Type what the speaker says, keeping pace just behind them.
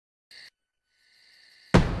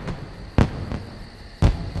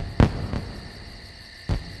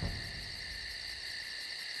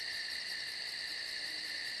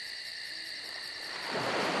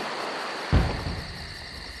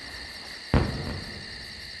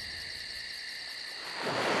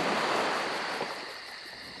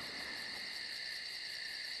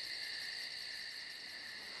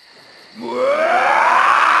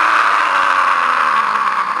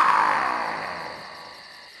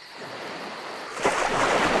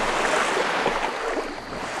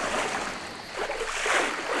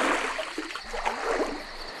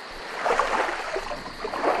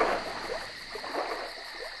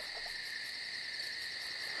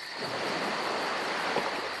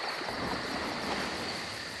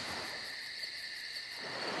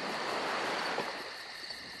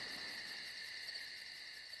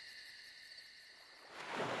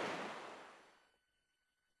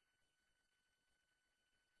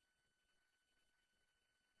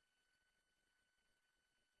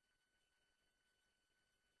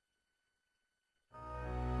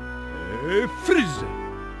Frizz!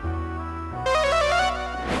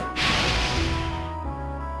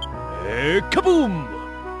 Kaboom!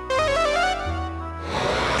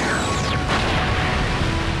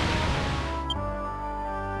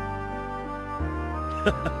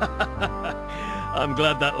 I'm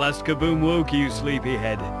glad that last kaboom woke you,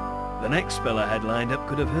 sleepyhead. The next spell I had lined up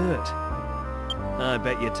could have hurt. I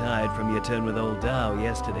bet you're tired from your turn with old Dow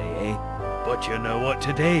yesterday, eh? But you know what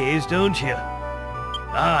today is, don't you?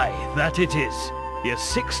 Aye, that it is. Your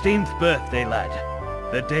 16th birthday, lad.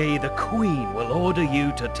 The day the Queen will order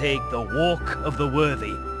you to take the Walk of the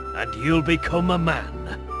Worthy, and you'll become a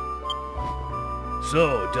man.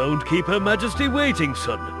 So, don't keep Her Majesty waiting,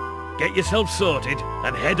 son. Get yourself sorted,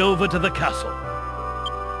 and head over to the castle.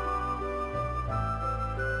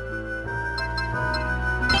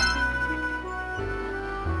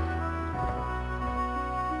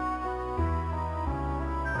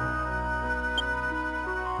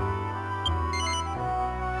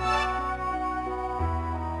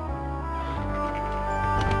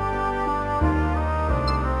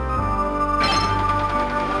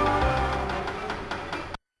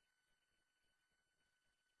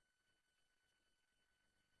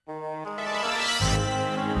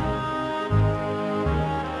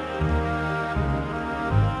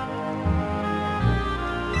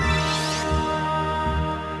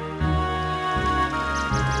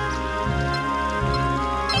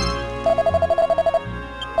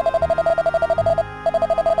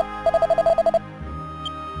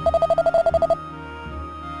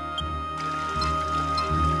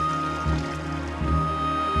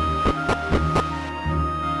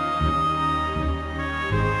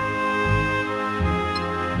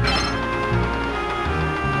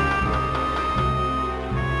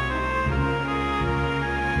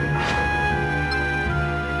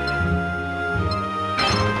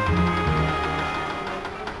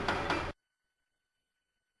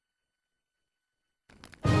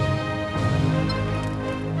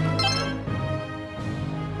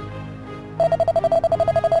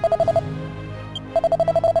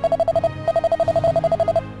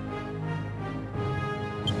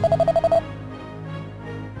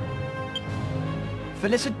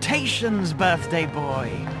 Felicitations, birthday boy!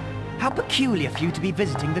 How peculiar for you to be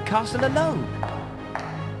visiting the castle alone.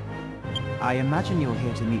 I imagine you're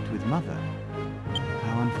here to meet with Mother.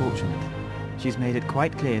 How unfortunate. She's made it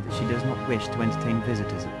quite clear that she does not wish to entertain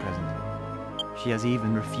visitors at present. She has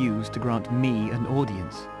even refused to grant me an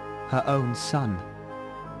audience, her own son.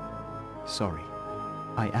 Sorry,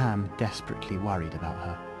 I am desperately worried about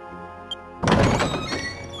her.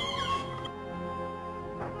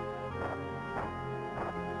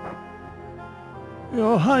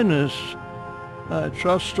 Your Highness, I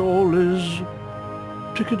trust all is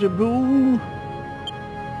tickety-boo.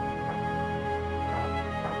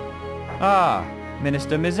 Ah,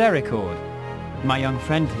 Minister Misericord. My young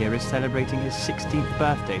friend here is celebrating his 16th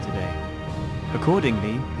birthday today.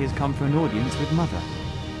 Accordingly, he has come for an audience with Mother.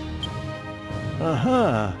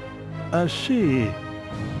 Aha, I see.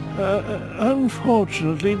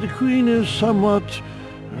 Unfortunately, the Queen is somewhat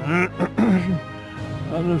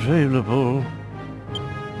unavailable.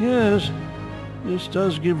 Yes, this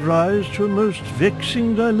does give rise to a most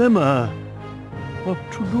vexing dilemma. What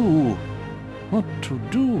to do? What to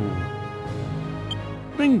do?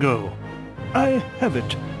 Bingo! I have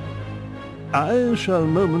it. I shall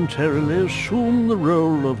momentarily assume the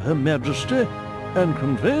role of Her Majesty and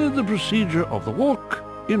convey the procedure of the walk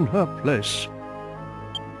in her place.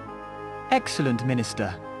 Excellent,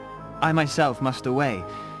 Minister. I myself must away.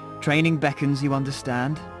 Training beckons, you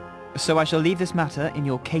understand. So I shall leave this matter in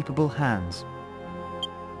your capable hands.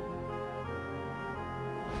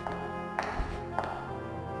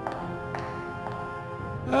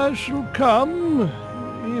 I shall come,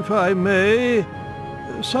 if I may,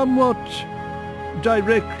 somewhat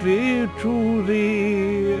directly to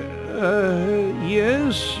the,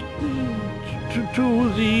 yes, to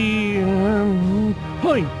the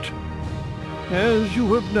point. As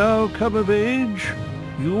you have now come of age,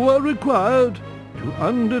 you are required to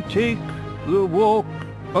undertake the Walk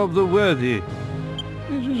of the Worthy.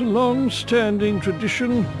 It is a long-standing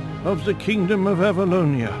tradition of the Kingdom of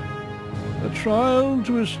Avalonia. A trial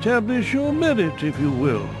to establish your merit, if you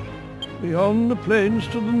will. Beyond the plains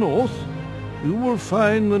to the north, you will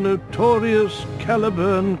find the notorious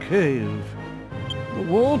Caliburn Cave. The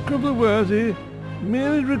Walk of the Worthy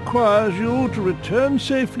merely requires you to return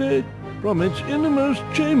safely from its innermost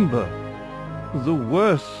chamber, the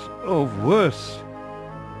Worth of Worth.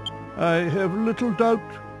 I have little doubt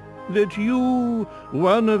that you,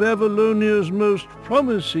 one of Avalonia's most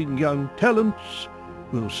promising young talents,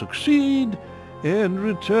 will succeed and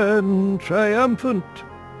return triumphant.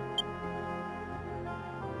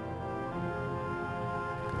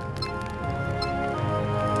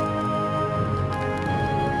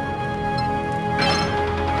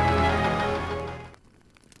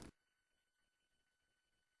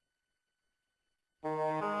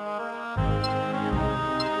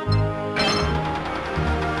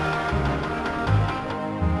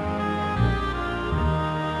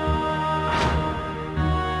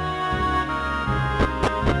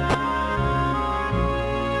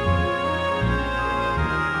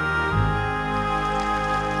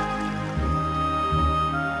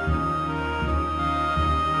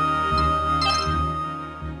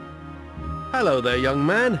 Hello there, young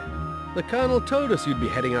man. The Colonel told us you'd be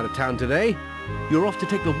heading out of town today. You're off to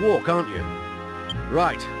take the walk, aren't you?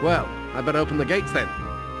 Right, well, I better open the gates then.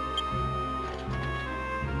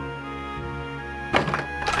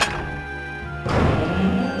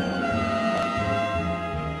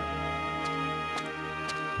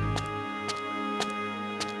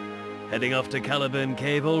 Heading off to Caliburn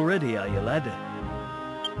Cave already, are you, lad?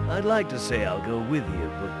 I'd like to say I'll go with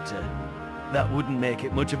you, but that wouldn't make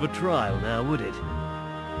it much of a trial now, would it?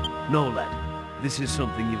 No, lad. This is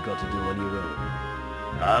something you've got to do on your own.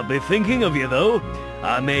 I'll be thinking of you, though.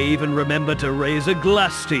 I may even remember to raise a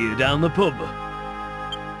glass to you down the pub.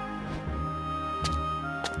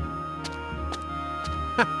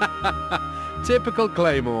 Typical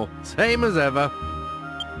Claymore, same as ever.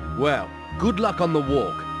 Well, good luck on the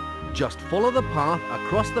walk. Just follow the path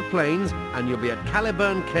across the plains and you'll be at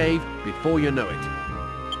Caliburn Cave before you know it.